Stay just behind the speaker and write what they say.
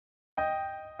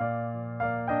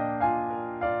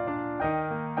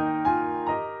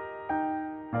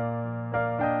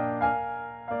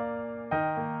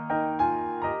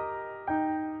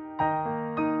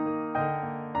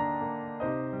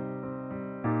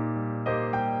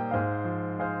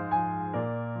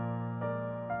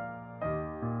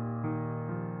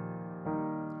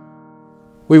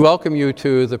We welcome you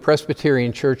to the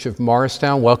Presbyterian Church of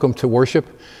Morristown. Welcome to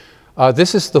worship.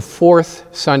 This is the fourth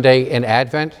Sunday in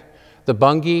Advent. The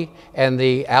Bunge and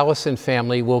the Allison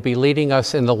family will be leading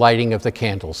us in the lighting of the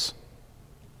candles.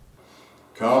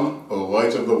 Come, O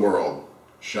light of the world,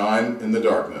 shine in the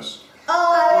darkness.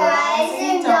 O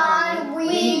rising dawn,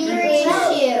 we greet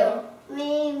you.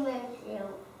 We with you.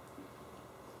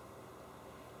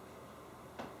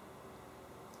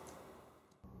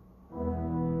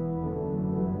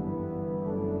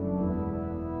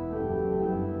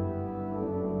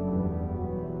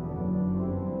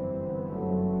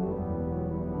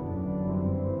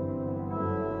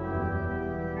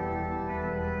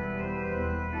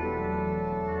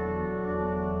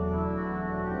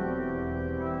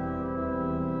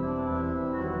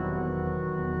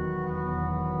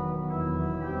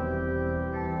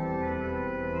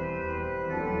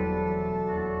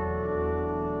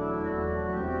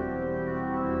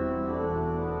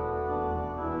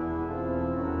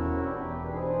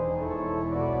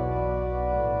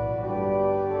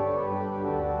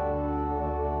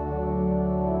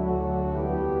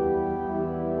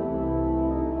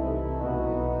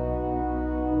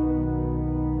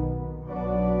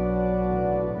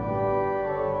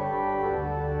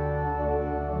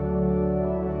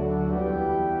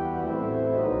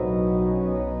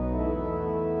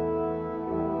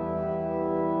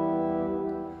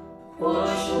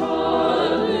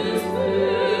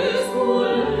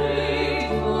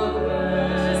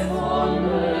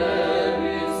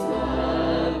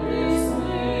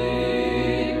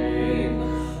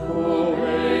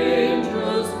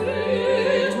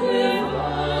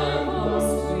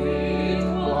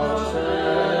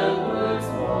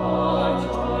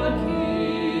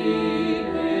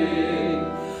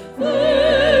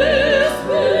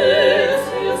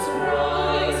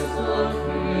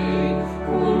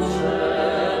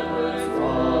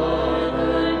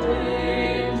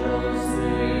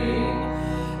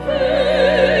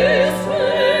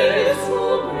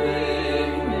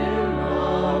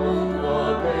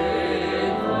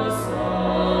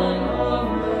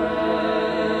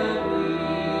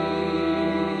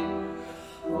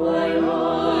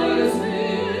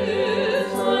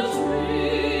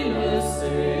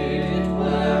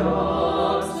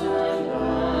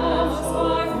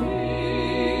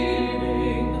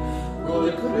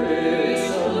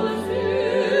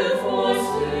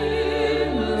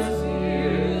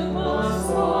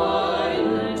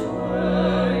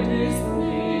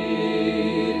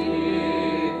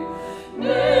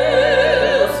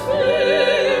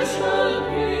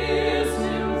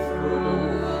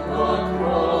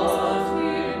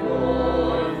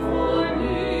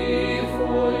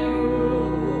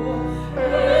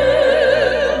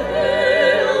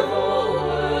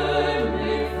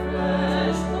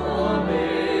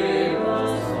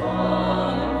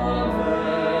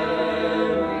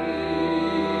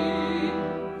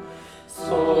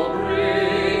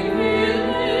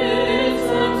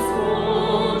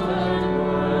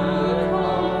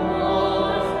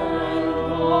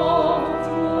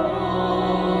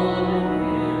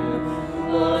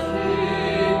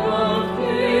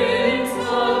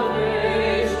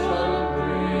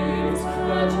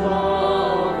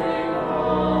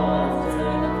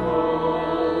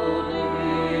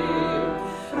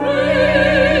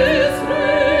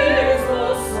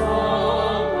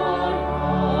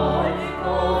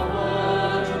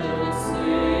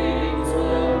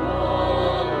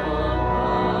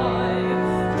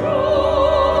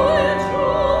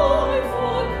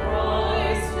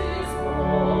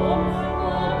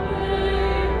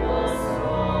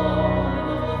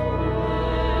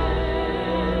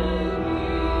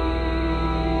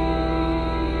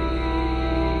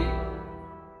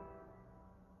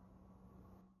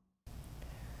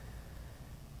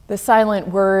 The silent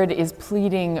word is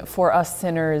pleading for us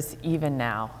sinners even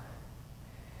now.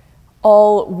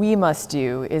 All we must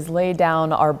do is lay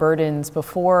down our burdens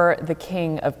before the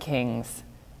King of Kings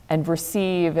and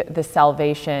receive the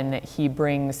salvation he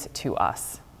brings to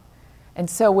us. And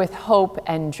so with hope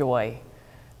and joy,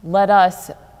 let us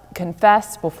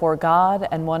confess before God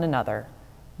and one another,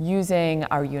 using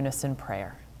our unison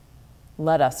prayer.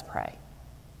 Let us pray.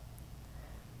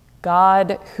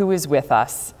 God who is with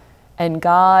us, and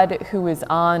God who is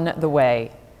on the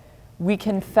way, we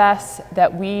confess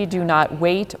that we do not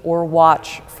wait or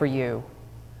watch for you.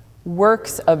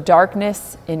 Works of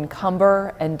darkness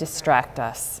encumber and distract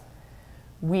us.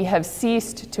 We have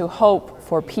ceased to hope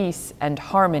for peace and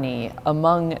harmony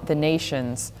among the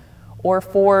nations, or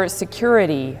for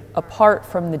security apart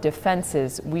from the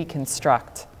defenses we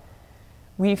construct.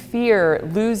 We fear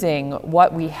losing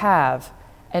what we have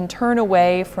and turn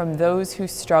away from those who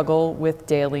struggle with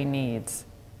daily needs.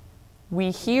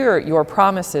 We hear your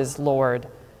promises, Lord,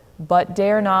 but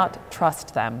dare not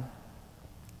trust them.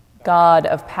 God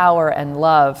of power and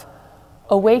love,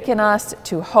 awaken us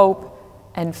to hope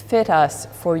and fit us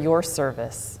for your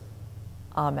service.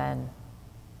 Amen.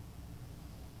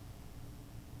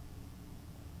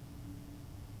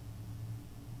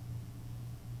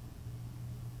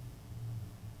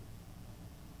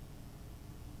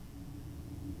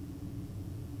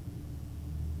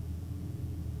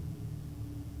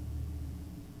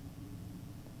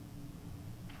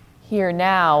 Hear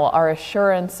now our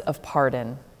assurance of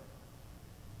pardon.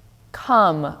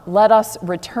 Come, let us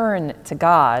return to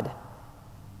God.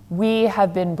 We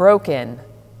have been broken,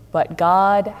 but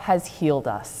God has healed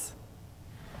us.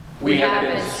 We have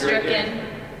been stricken,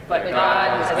 but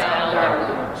God has bound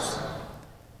our wounds.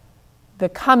 The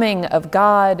coming of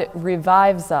God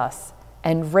revives us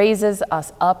and raises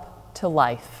us up to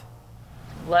life.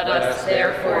 Let us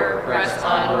therefore press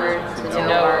onward to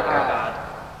know our God.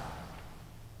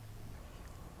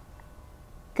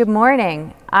 Good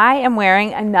morning. I am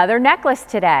wearing another necklace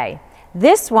today.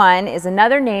 This one is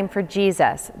another name for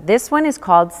Jesus. This one is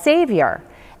called Savior.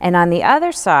 And on the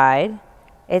other side,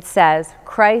 it says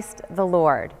Christ the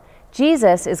Lord.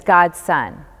 Jesus is God's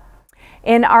Son.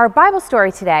 In our Bible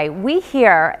story today, we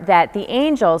hear that the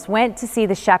angels went to see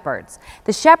the shepherds.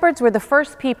 The shepherds were the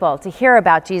first people to hear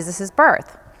about Jesus'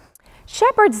 birth.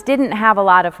 Shepherds didn't have a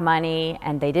lot of money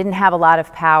and they didn't have a lot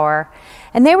of power,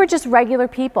 and they were just regular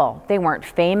people. They weren't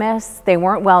famous, they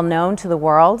weren't well known to the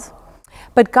world.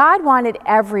 But God wanted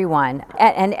everyone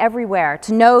and everywhere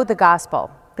to know the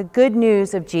gospel, the good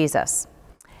news of Jesus.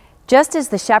 Just as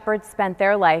the shepherds spent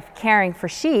their life caring for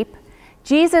sheep,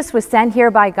 Jesus was sent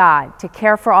here by God to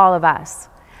care for all of us.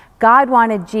 God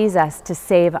wanted Jesus to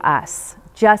save us,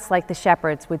 just like the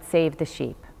shepherds would save the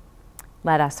sheep.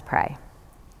 Let us pray.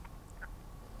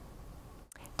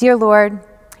 Dear Lord,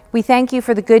 we thank you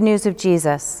for the good news of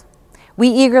Jesus. We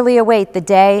eagerly await the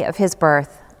day of his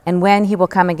birth and when he will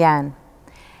come again.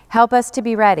 Help us to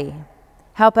be ready.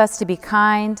 Help us to be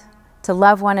kind, to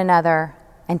love one another,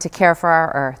 and to care for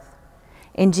our earth.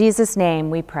 In Jesus' name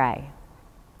we pray.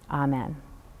 Amen.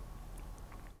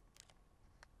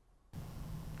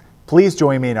 Please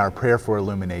join me in our prayer for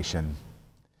illumination.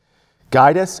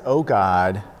 Guide us, O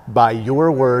God, by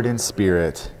your word and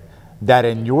spirit, that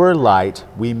in your light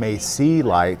we may see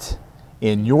light,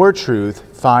 in your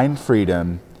truth find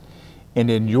freedom,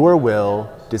 and in your will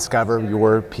discover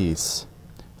your peace.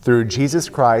 Through Jesus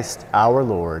Christ our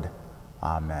Lord.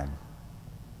 Amen.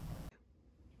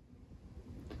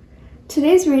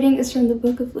 Today's reading is from the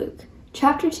book of Luke,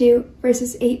 chapter 2,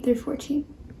 verses 8 through 14.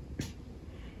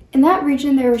 In that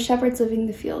region there were shepherds living in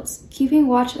the fields, keeping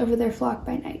watch over their flock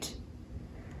by night.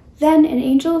 Then an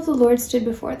angel of the Lord stood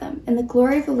before them, and the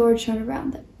glory of the Lord shone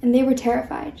around them, and they were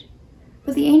terrified.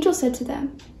 But the angel said to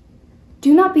them,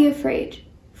 "Do not be afraid,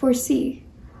 for see,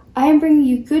 I am bringing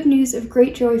you good news of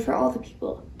great joy for all the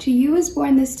people. To you is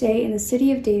born this day in the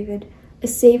city of David a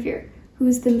Savior, who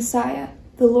is the Messiah,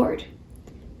 the Lord.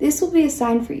 This will be a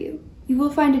sign for you. You will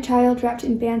find a child wrapped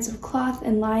in bands of cloth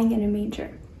and lying in a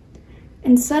manger."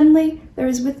 And suddenly there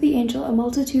was with the angel a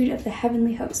multitude of the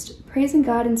heavenly host, praising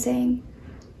God and saying,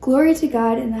 "Glory to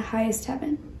God in the highest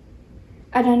heaven,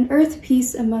 and on earth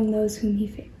peace among those whom he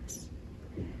favors."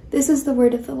 This is the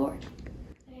word of the Lord.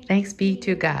 Thanks be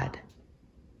to God.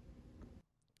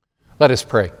 Let us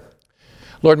pray.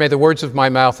 Lord, may the words of my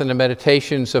mouth and the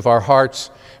meditations of our hearts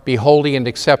be holy and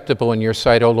acceptable in your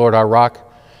sight, O Lord, our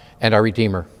rock and our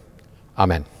Redeemer.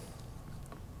 Amen.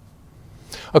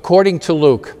 According to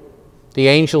Luke, the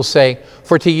angels say,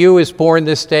 "For to you is born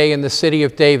this day in the city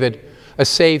of David a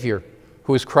Savior,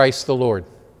 who is Christ the Lord."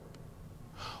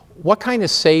 What kind of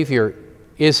Savior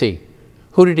is he?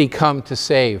 Who did he come to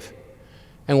save?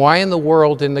 And why in the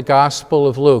world in the Gospel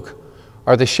of Luke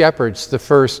are the shepherds the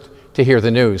first to hear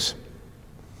the news?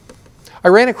 I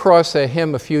ran across a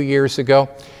hymn a few years ago.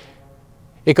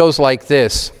 It goes like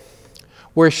this: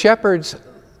 "Where shepherds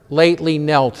lately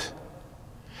knelt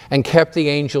and kept the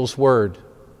angel's word,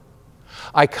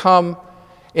 I come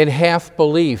in half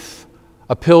belief,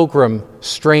 a pilgrim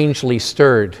strangely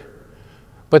stirred.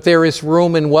 But there is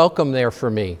room and welcome there for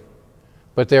me.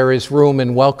 But there is room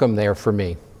and welcome there for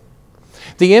me."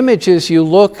 The image is you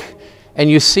look and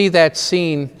you see that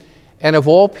scene, and of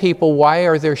all people, why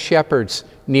are there shepherds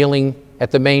kneeling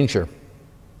at the manger?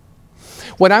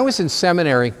 When I was in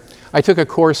seminary, I took a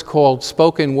course called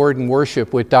Spoken Word and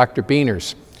Worship with Dr.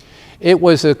 Beaners. It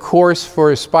was a course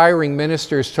for aspiring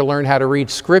ministers to learn how to read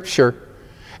Scripture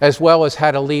as well as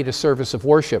how to lead a service of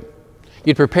worship.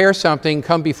 You'd prepare something,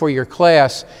 come before your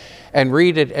class, and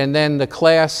read it, and then the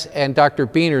class and Dr.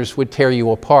 Beaners would tear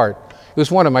you apart. It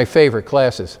was one of my favorite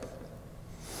classes.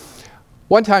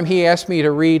 One time he asked me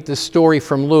to read the story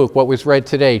from Luke, what was read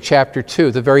today, chapter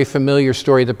 2, the very familiar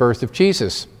story of the birth of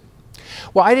Jesus.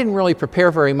 Well, I didn't really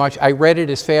prepare very much. I read it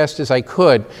as fast as I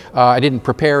could. I didn't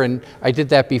prepare, and I did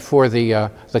that before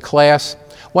the class.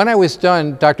 When I was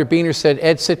done, Dr. Beaners said,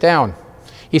 "Ed, sit down."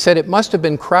 He said, "It must have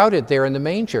been crowded there in the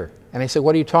manger." And I said,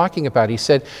 "What are you talking about?" He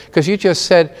said, "Because you just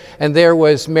said, and there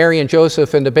was Mary and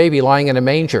Joseph and the baby lying in a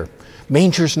manger.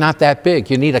 Manger's not that big.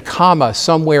 You need a comma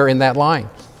somewhere in that line."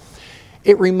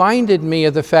 It reminded me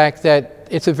of the fact that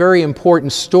it's a very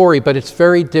important story, but it's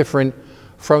very different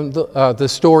from the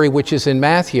story which is in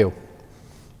Matthew.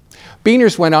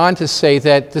 Beaners went on to say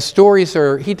that the stories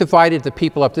he divided the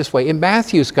people up this way. In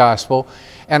Matthew's gospel,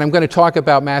 and I'm going to talk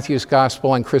about Matthew's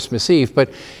gospel on Christmas Eve, but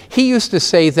he used to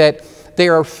say that they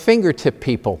are fingertip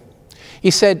people.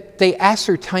 He said they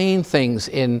ascertain things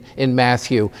in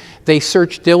Matthew. They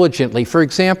search diligently. For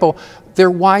example,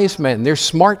 they're wise men. They're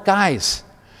smart guys.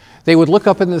 They would look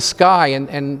up in the sky,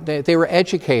 and they were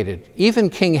educated.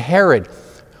 Even King Herod,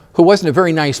 who wasn't a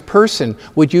very nice person,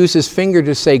 would use his finger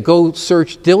to say, "Go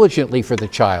search diligently for the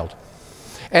child."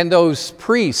 And those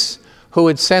priests who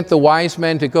had sent the wise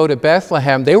men to go to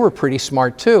Bethlehem, they were pretty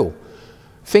smart too.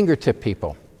 Fingertip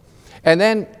people. And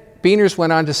then Beaners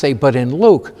went on to say, but in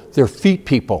Luke, they're feet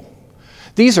people.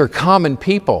 These are common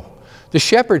people. The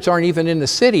shepherds aren't even in the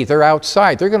city, they're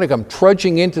outside. They're going to come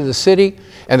trudging into the city,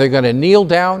 and they're going to kneel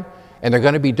down, and they're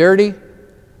going to be dirty.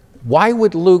 Why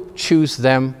would Luke choose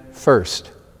them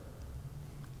first?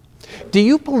 Do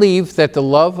you believe that the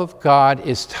love of God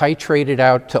is titrated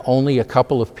out to only a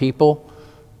couple of people,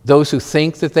 those who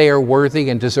think that they are worthy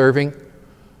and deserving?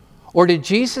 Or did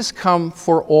Jesus come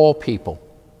for all people?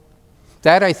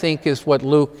 That, I think, is what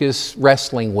Luke is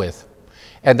wrestling with.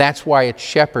 And that's why it's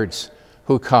shepherds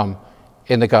who come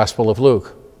in the Gospel of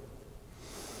Luke.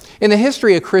 In the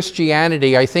history of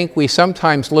Christianity, I think we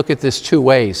sometimes look at this two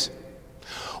ways.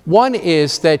 One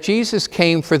is that Jesus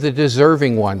came for the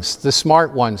deserving ones, the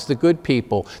smart ones, the good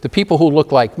people, the people who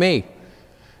look like me.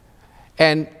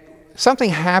 And something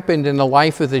happened in the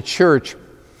life of the church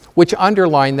which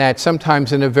underlined that,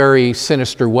 sometimes in a very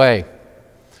sinister way.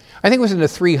 I think it was in the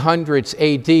 300s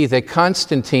AD that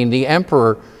Constantine, the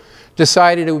emperor,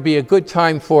 decided it would be a good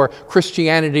time for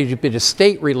Christianity to be the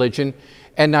state religion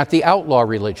and not the outlaw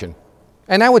religion.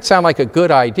 And that would sound like a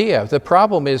good idea. The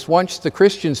problem is, once the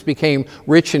Christians became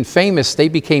rich and famous, they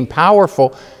became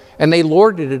powerful, and they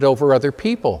lorded it over other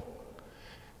people.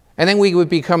 And then we would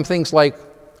become things like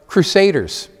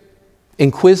crusaders,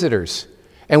 inquisitors,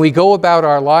 and we go about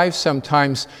our lives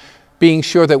sometimes being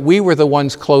sure that we were the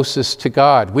ones closest to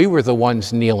God. We were the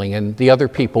ones kneeling, and the other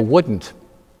people wouldn't.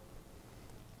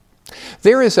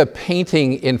 There is a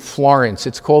painting in Florence.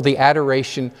 It's called The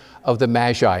Adoration of the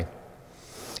Magi.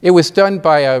 It was done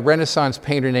by a Renaissance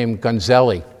painter named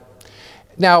Gonzelli.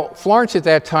 Now, Florence at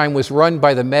that time was run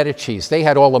by the Medicis. They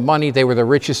had all the money. They were the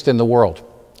richest in the world.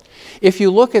 If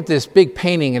you look at this big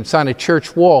painting, it's on a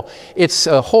church wall, it's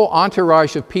a whole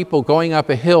entourage of people going up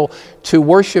a hill to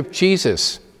worship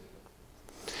Jesus.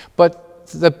 But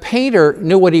the painter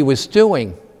knew what he was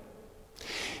doing.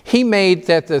 He made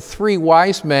that the three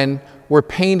wise men were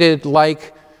painted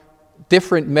like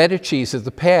different Medicis of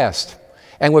the past.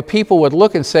 And what people would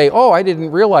look and say, oh, I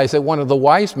didn't realize that one of the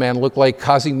wise men looked like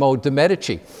Cosimo de'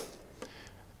 Medici.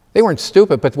 They weren't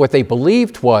stupid, but what they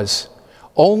believed was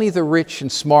only the rich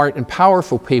and smart and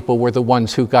powerful people were the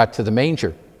ones who got to the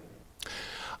manger.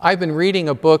 I've been reading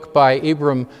a book by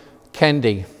Ibram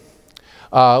Kendi,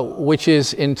 which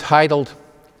is entitled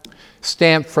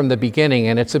Stamped from the Beginning,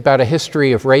 and it's about a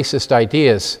history of racist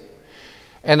ideas.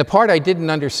 And the part I didn't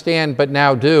understand but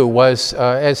now do was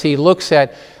as he looks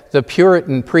at the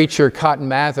Puritan preacher Cotton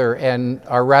Mather and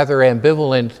our rather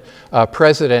ambivalent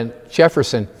President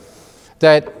Jefferson,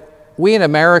 that we in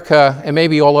America and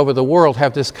maybe all over the world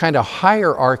have this kind of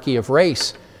hierarchy of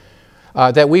race,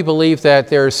 that we believe that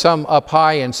there's some up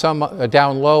high and some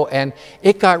down low, and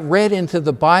it got read into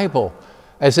the Bible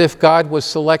as if God was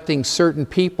selecting certain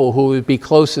people who would be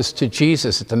closest to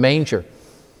Jesus at the manger.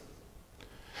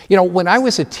 You know, when I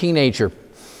was a teenager,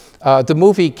 the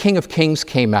movie King of Kings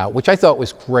came out, which I thought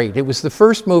was great. It was the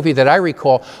first movie that I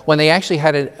recall when they actually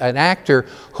had an actor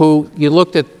who you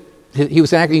looked at, he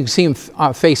was an actor, you could see him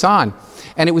face on,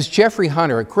 and it was Jeffrey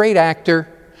Hunter, a great actor.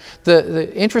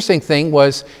 The interesting thing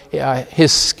was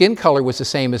his skin color was the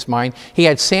same as mine. He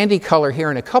had sandy color hair,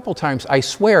 and a couple times, I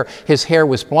swear, his hair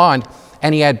was blonde,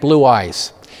 and he had blue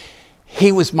eyes.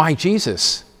 He was my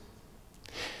Jesus.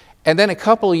 And then a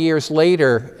couple of years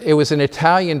later, it was an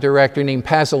Italian director named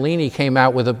Pasolini came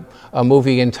out with a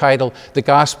movie entitled The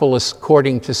Gospel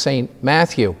According to St.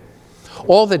 Matthew.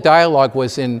 All the dialogue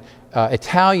was in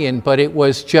Italian, but it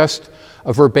was just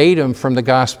a verbatim from the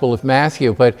Gospel of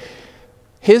Matthew. But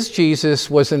his Jesus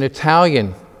was an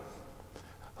Italian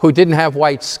who didn't have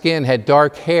white skin, had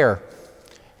dark hair,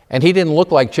 and he didn't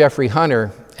look like Jeffrey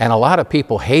Hunter, and a lot of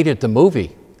people hated the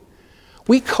movie.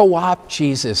 We co-opt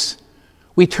Jesus.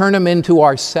 We turn him into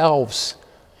ourselves.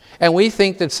 And we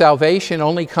think that salvation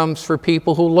only comes for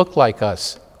people who look like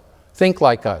us, think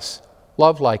like us,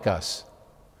 love like us.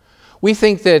 We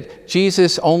think that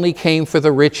Jesus only came for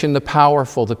the rich and the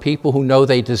powerful, the people who know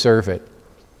they deserve it.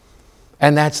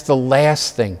 And that's the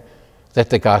last thing that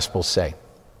the Gospels say.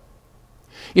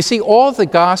 You see, all the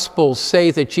Gospels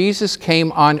say that Jesus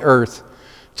came on earth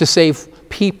to save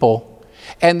people,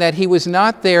 and that he was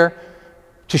not there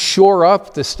to shore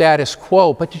up the status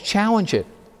quo, but to challenge it.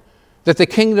 That the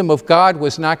kingdom of God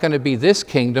was not going to be this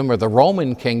kingdom or the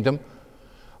Roman kingdom,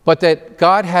 but that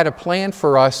God had a plan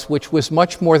for us which was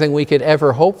much more than we could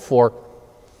ever hope for,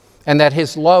 and that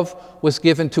his love was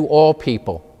given to all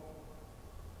people.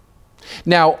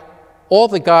 Now, all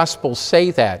the Gospels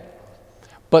say that,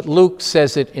 but Luke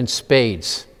says it in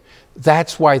spades.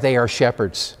 That's why they are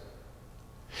shepherds.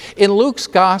 In Luke's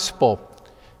Gospel,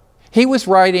 he was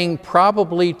writing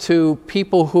probably to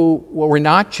people who were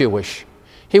not Jewish.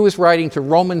 He was writing to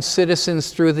Roman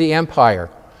citizens through the empire.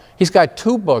 He's got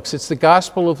two books. It's the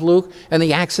Gospel of Luke and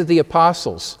the Acts of the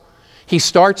Apostles. He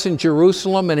starts in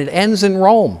Jerusalem and it ends in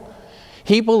Rome.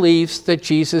 He believes that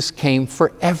Jesus came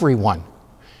for everyone.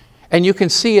 And you can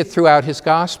see it throughout his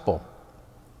Gospel.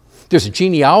 There's a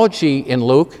genealogy in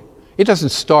Luke. It doesn't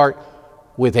start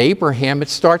with Abraham. It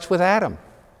starts with Adam.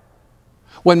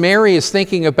 When Mary is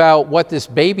thinking about what this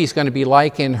baby's going to be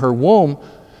like in her womb,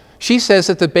 she says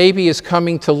that the baby is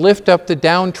coming to lift up the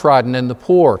downtrodden and the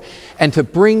poor, and to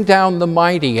bring down the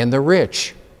mighty and the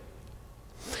rich.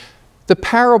 The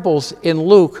parables in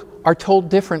Luke are told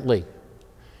differently.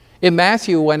 In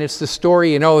Matthew, when it's the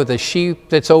story, of the sheep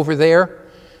that's over there,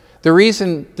 the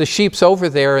reason the sheep's over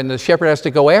there and the shepherd has to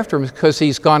go after him is because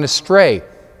he's gone astray.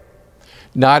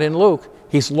 Not in Luke.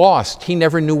 He's lost. He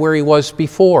never knew where he was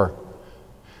before.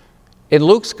 In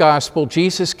Luke's Gospel,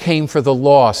 Jesus came for the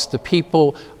lost, the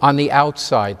people on the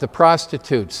outside, the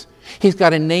prostitutes. He's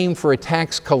got a name for a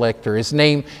tax collector. His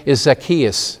name is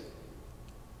Zacchaeus.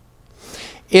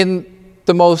 In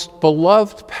the most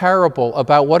beloved parable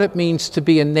about what it means to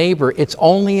be a neighbor, it's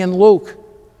only in Luke.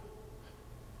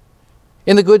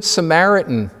 In the Good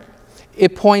Samaritan,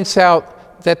 it points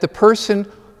out that the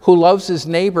person who loves his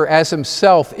neighbor as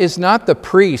himself is not the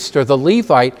priest or the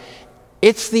Levite,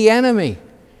 it's the enemy.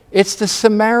 It's the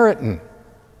Samaritan.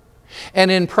 And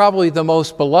in probably the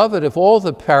most beloved of all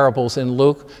the parables in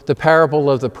Luke, the parable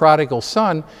of the prodigal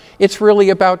son, it's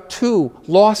really about two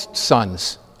lost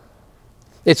sons.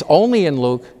 It's only in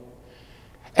Luke.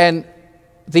 And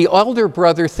the elder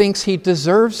brother thinks he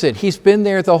deserves it. He's been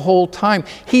there the whole time.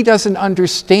 He doesn't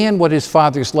understand what his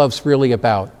father's love's really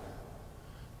about.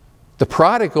 The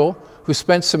prodigal, who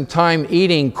spent some time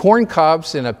eating corn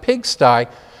cobs in a pigsty,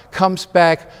 comes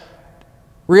back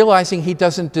realizing he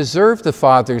doesn't deserve the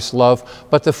Father's love,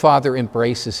 but the Father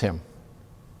embraces him.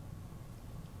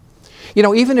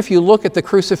 Even if you look at the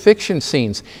crucifixion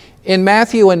scenes, in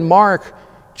Matthew and Mark,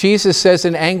 Jesus says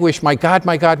in anguish, my God,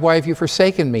 why have you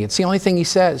forsaken me?" It's the only thing he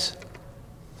says.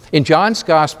 In John's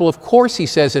Gospel, of course, he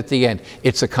says at the end,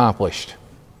 "It's accomplished."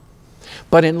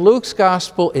 But in Luke's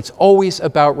Gospel, it's always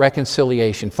about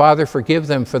reconciliation. "Father, forgive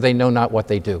them, for they know not what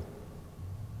they do."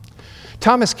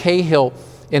 Thomas Cahill,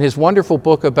 in his wonderful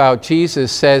book about Jesus,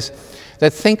 says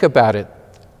that, think about it,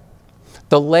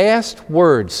 the last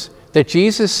words that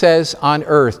Jesus says on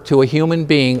earth to a human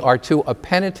being are to a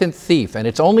penitent thief, and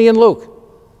it's only in Luke.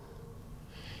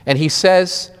 And he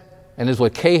says, and is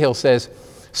what Cahill says,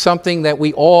 something that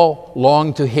we all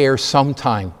long to hear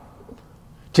sometime.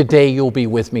 "Today you'll be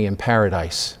with me in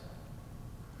paradise."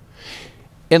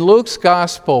 In Luke's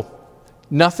Gospel,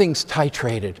 nothing's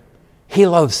titrated. He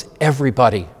loves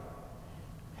everybody.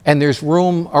 And there's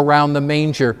room around the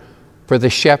manger for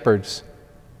the shepherds,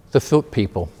 the foot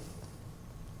people.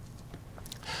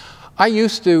 I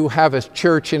used to have a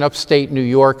church in upstate New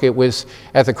York. It was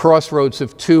at the crossroads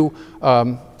of two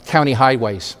county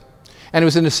highways. And it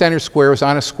was in the center square. It was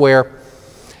on a square.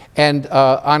 And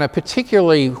on a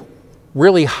particularly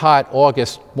really hot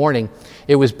August morning,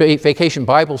 it was Vacation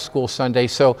Bible School Sunday,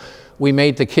 so we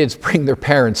made the kids bring their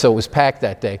parents, so it was packed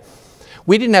that day.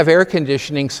 We didn't have air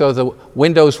conditioning, so the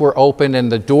windows were open and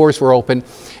the doors were open.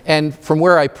 And from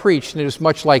where I preached, and it was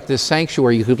much like this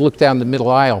sanctuary, you could look down the middle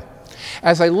aisle.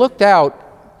 As I looked out,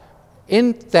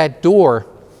 in that door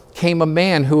came a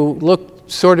man who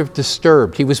looked sort of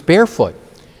disturbed. He was barefoot.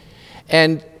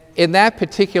 And in that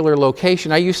particular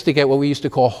location, I used to get what we used to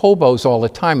call hobos all the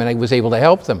time, and I was able to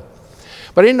help them.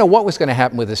 But I didn't know what was going to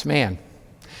happen with this man.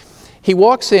 He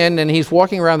walks in, and he's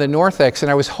walking around the narthex,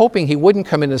 and I was hoping he wouldn't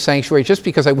come into the sanctuary just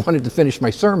because I wanted to finish my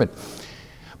sermon.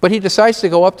 But he decides to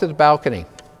go up to the balcony.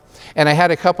 And I had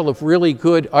a couple of really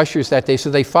good ushers that day, so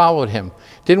they followed him.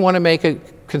 Didn't want to make a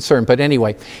concern, but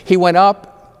anyway. He went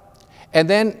up, and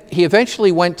then he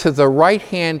eventually went to the right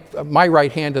hand, my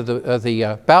right hand of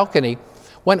the balcony,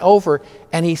 went over,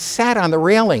 and he sat on the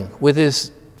railing with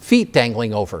his feet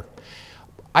dangling over.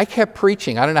 I kept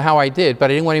preaching. I don't know how I did,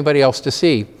 but I didn't want anybody else to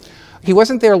see. He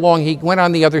wasn't there long. He went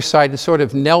on the other side and sort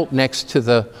of knelt next to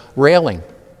the railing.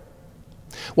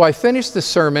 Well, I finished the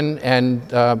sermon, and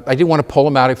I didn't want to pull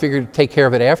him out. I figured to take care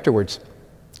of it afterwards.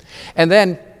 And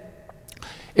then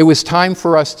it was time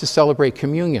for us to celebrate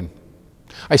communion.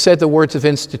 I said the words of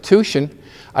institution.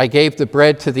 I gave the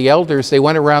bread to the elders. They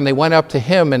went around, they went up to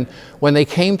him, and when they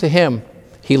came to him,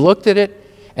 he looked at it,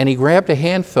 and he grabbed a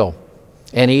handful,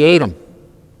 and he ate them.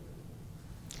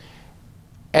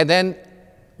 And then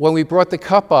when we brought the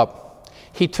cup up,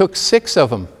 he took 6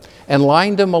 of them and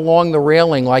lined them along the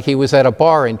railing like he was at a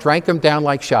bar and drank them down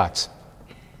like shots.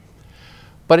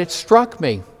 But it struck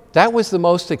me, that was the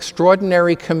most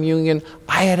extraordinary communion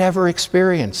I had ever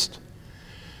experienced.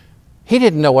 He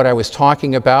didn't know what I was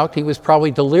talking about. He was probably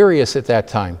delirious at that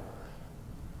time.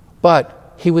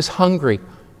 But he was hungry,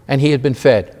 and he had been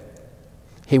fed.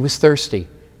 He was thirsty,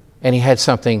 and he had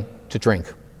something to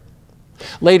drink.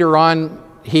 Later on,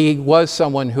 he was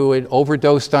someone who had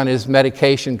overdosed on his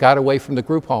medication, got away from the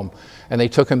group home, and they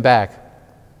took him back.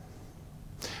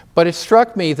 But it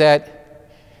struck me that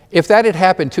if that had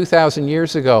happened 2,000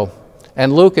 years ago,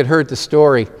 and Luke had heard the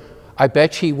story, I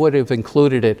bet he would have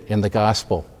included it in the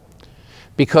gospel.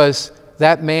 Because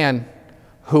that man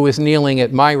who was kneeling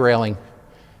at my railing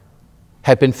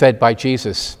had been fed by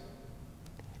Jesus,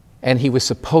 and he was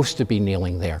supposed to be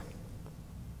kneeling there.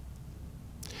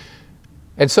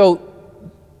 And so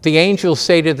the angels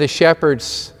say to the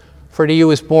shepherds, "For to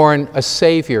you is born a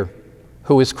Savior,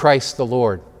 who is Christ the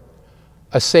Lord,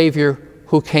 a Savior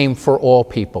who came for all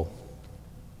people."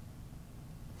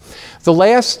 The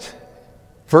last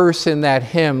verse in that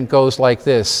hymn goes like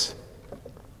this: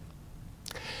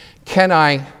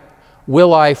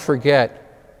 will I forget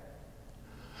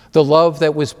the love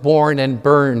that was born and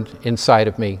burned inside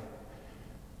of me,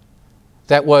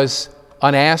 that was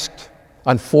unasked,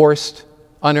 unforced,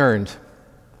 unearned.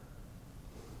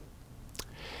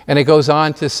 And it goes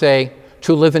on to say,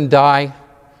 to live and die,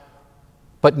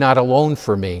 but not alone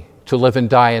for me. To live and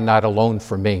die and not alone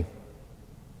for me.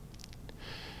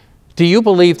 Do you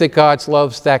believe that God's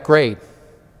love's that great?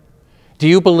 Do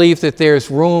you believe that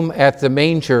there's room at the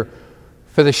manger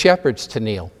for the shepherds to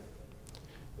kneel?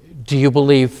 Do you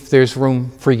believe there's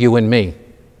room for you and me?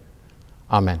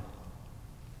 Amen.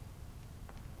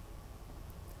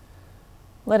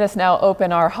 Let us now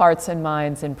open our hearts and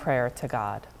minds in prayer to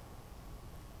God.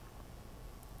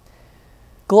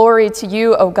 Glory to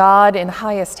you, O God, in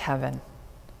highest heaven.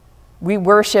 We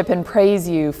worship and praise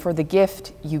you for the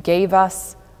gift you gave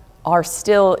us, are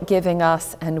still giving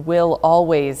us, and will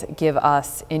always give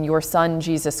us in your Son,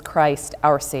 Jesus Christ,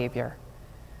 our Savior.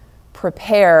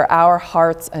 Prepare our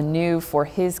hearts anew for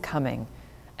his coming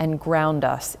and ground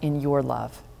us in your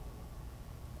love.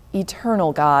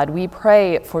 Eternal God, we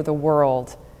pray for the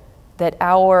world, that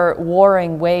our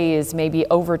warring ways may be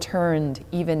overturned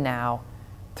even now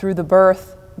through the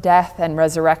birth, death, and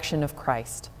resurrection of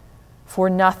Christ,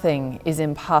 for nothing is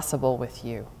impossible with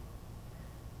you.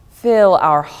 Fill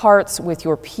our hearts with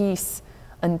your peace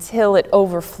until it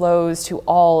overflows to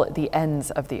all the ends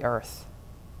of the earth.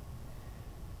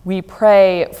 We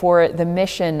pray for the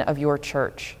mission of your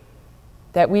church,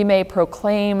 that we may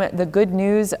proclaim the good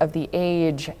news of the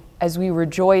age as we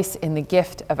rejoice in the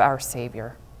gift of our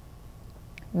Savior.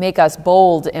 Make us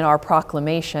bold in our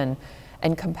proclamation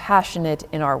and compassionate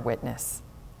in our witness.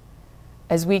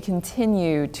 As we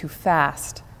continue to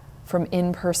fast from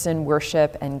in-person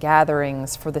worship and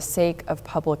gatherings for the sake of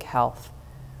public health,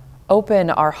 open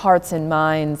our hearts and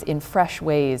minds in fresh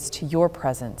ways to your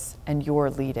presence and your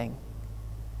leading.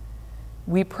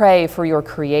 We pray for your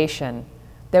creation,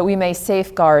 that we may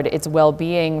safeguard its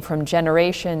well-being from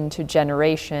generation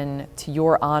to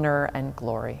your honor and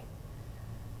glory.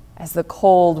 As the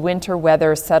cold winter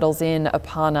weather settles in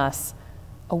upon us,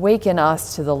 Awaken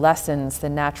us to the lessons the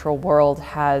natural world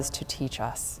has to teach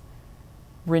us.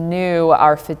 Renew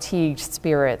our fatigued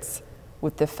spirits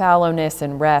with the fallowness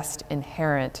and rest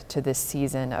inherent to this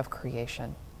season of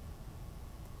creation.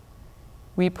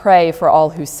 We pray for all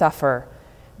who suffer,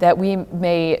 that we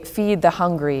may feed the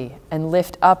hungry and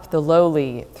lift up the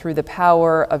lowly through the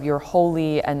power of your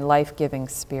holy and life-giving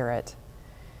Spirit.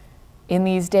 In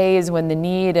these days when the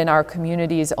need in our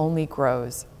communities only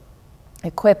grows,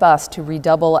 equip us to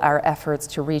redouble our efforts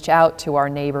to reach out to our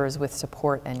neighbors with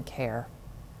support and care.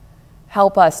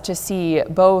 Help us to see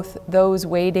both those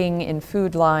waiting in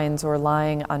food lines or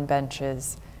lying on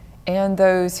benches and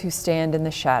those who stand in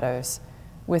the shadows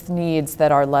with needs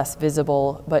that are less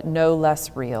visible but no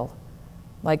less real,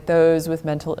 like those with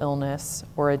mental illness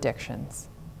or addictions.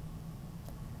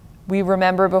 We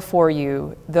remember before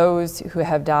you those who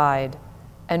have died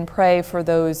and pray for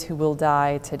those who will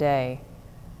die today,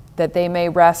 that they may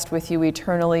rest with you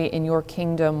eternally in your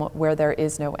kingdom where there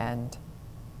is no end.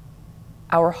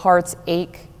 Our hearts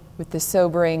ache with the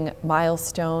sobering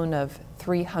milestone of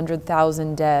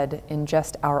 300,000 dead in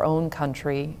just our own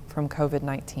country from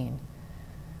COVID-19.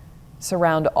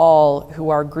 Surround all who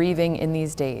are grieving in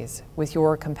these days with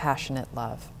your compassionate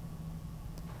love.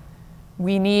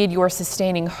 We need your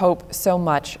sustaining hope so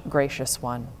much, gracious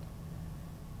one.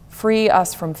 Free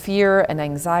us from fear and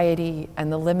anxiety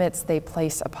and the limits they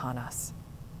place upon us.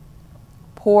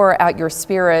 Pour out your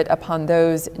Spirit upon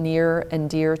those near and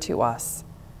dear to us,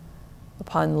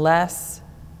 upon Les,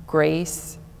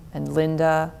 Grace, and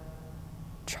Linda,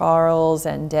 Charles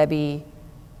and Debbie,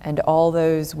 and all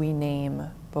those we name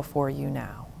before you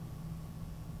now.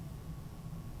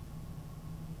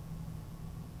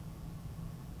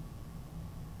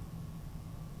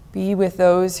 Be with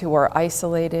those who are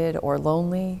isolated or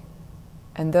lonely,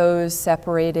 and those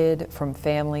separated from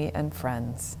family and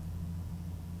friends.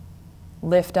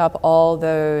 Lift up all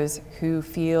those who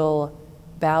feel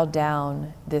bowed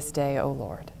down this day, O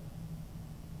Lord.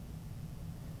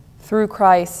 Through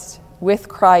Christ, with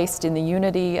Christ, in the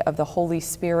unity of the Holy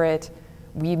Spirit,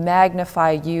 we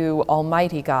magnify you,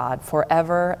 Almighty God,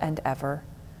 forever and ever,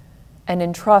 and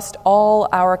entrust all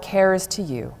our cares to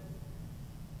you,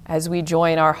 as we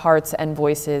join our hearts and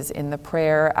voices in the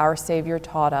prayer our Savior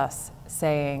taught us,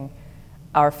 saying,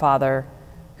 Our Father,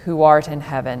 who art in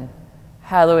heaven,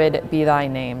 hallowed be thy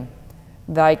name.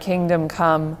 Thy kingdom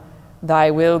come,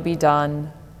 thy will be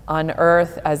done, on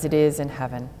earth as it is in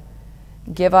heaven.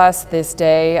 Give us this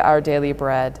day our daily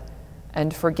bread,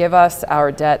 and forgive us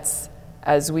our debts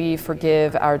as we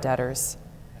forgive our debtors.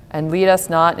 And lead us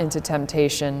not into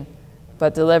temptation,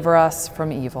 but deliver us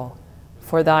from evil.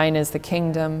 For thine is the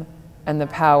kingdom, and the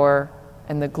power,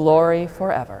 and the glory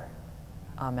forever.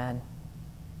 Amen.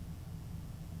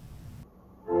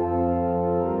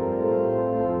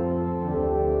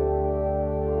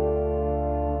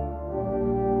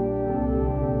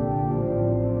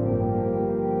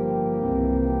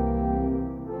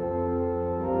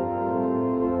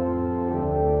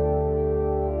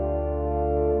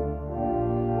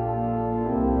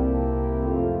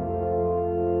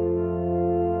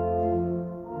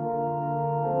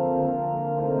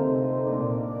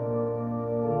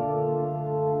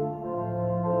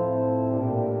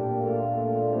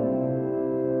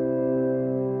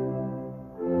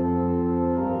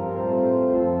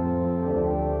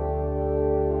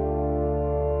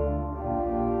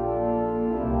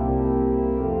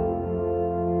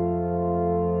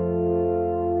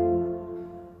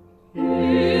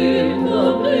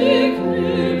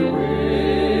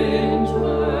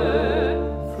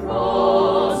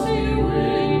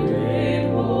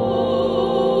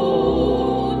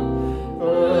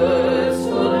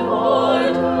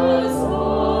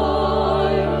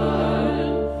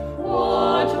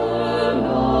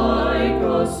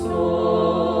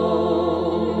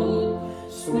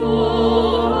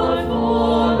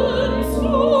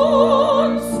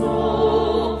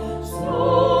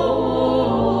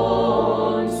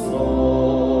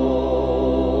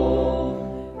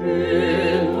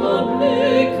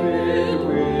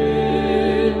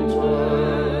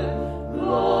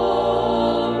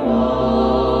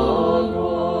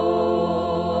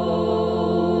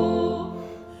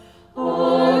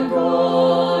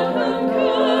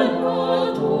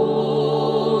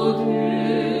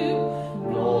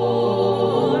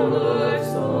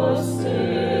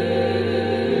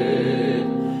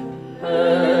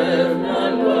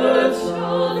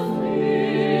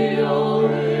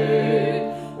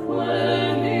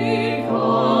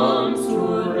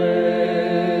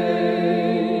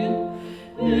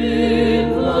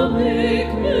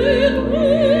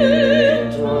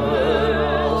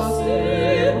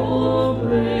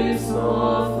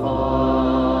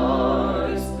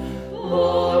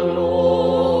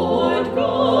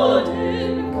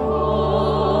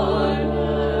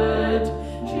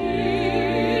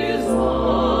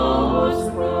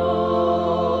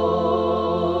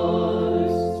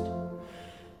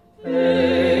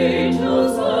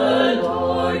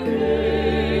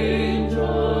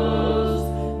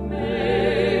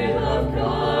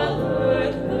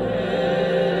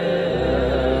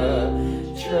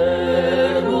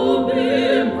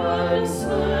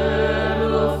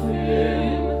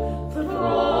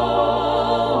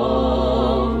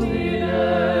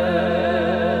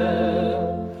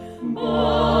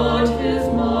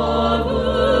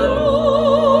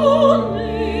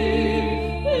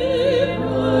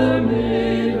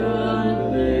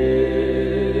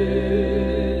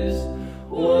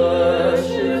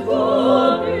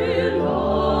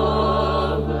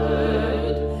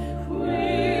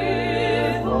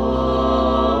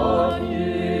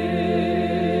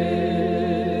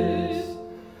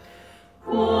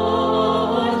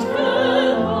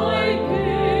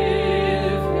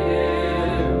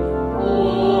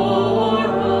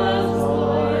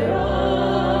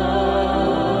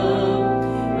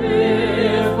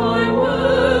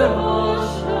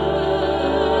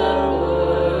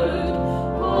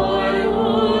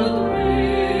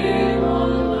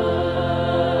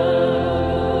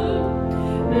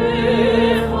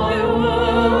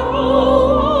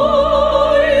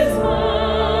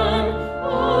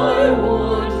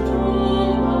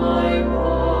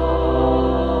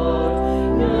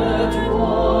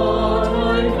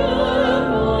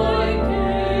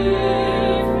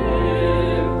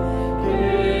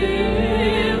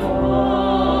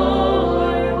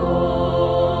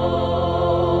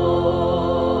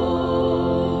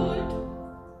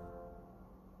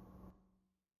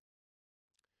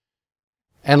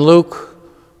 And Luke,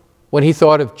 when he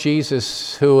thought of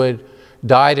Jesus, who had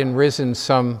died and risen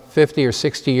some 50 or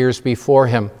 60 years before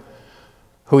him,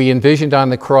 who he envisioned on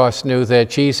the cross, knew that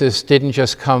Jesus didn't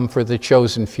just come for the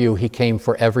chosen few, he came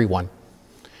for everyone.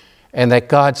 And that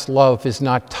God's love is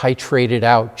not titrated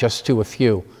out just to a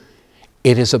few.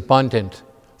 It is abundant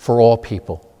for all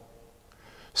people.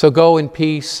 So go in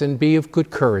peace and be of good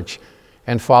courage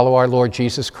and follow our Lord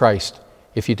Jesus Christ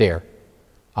if you dare.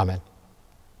 Amen.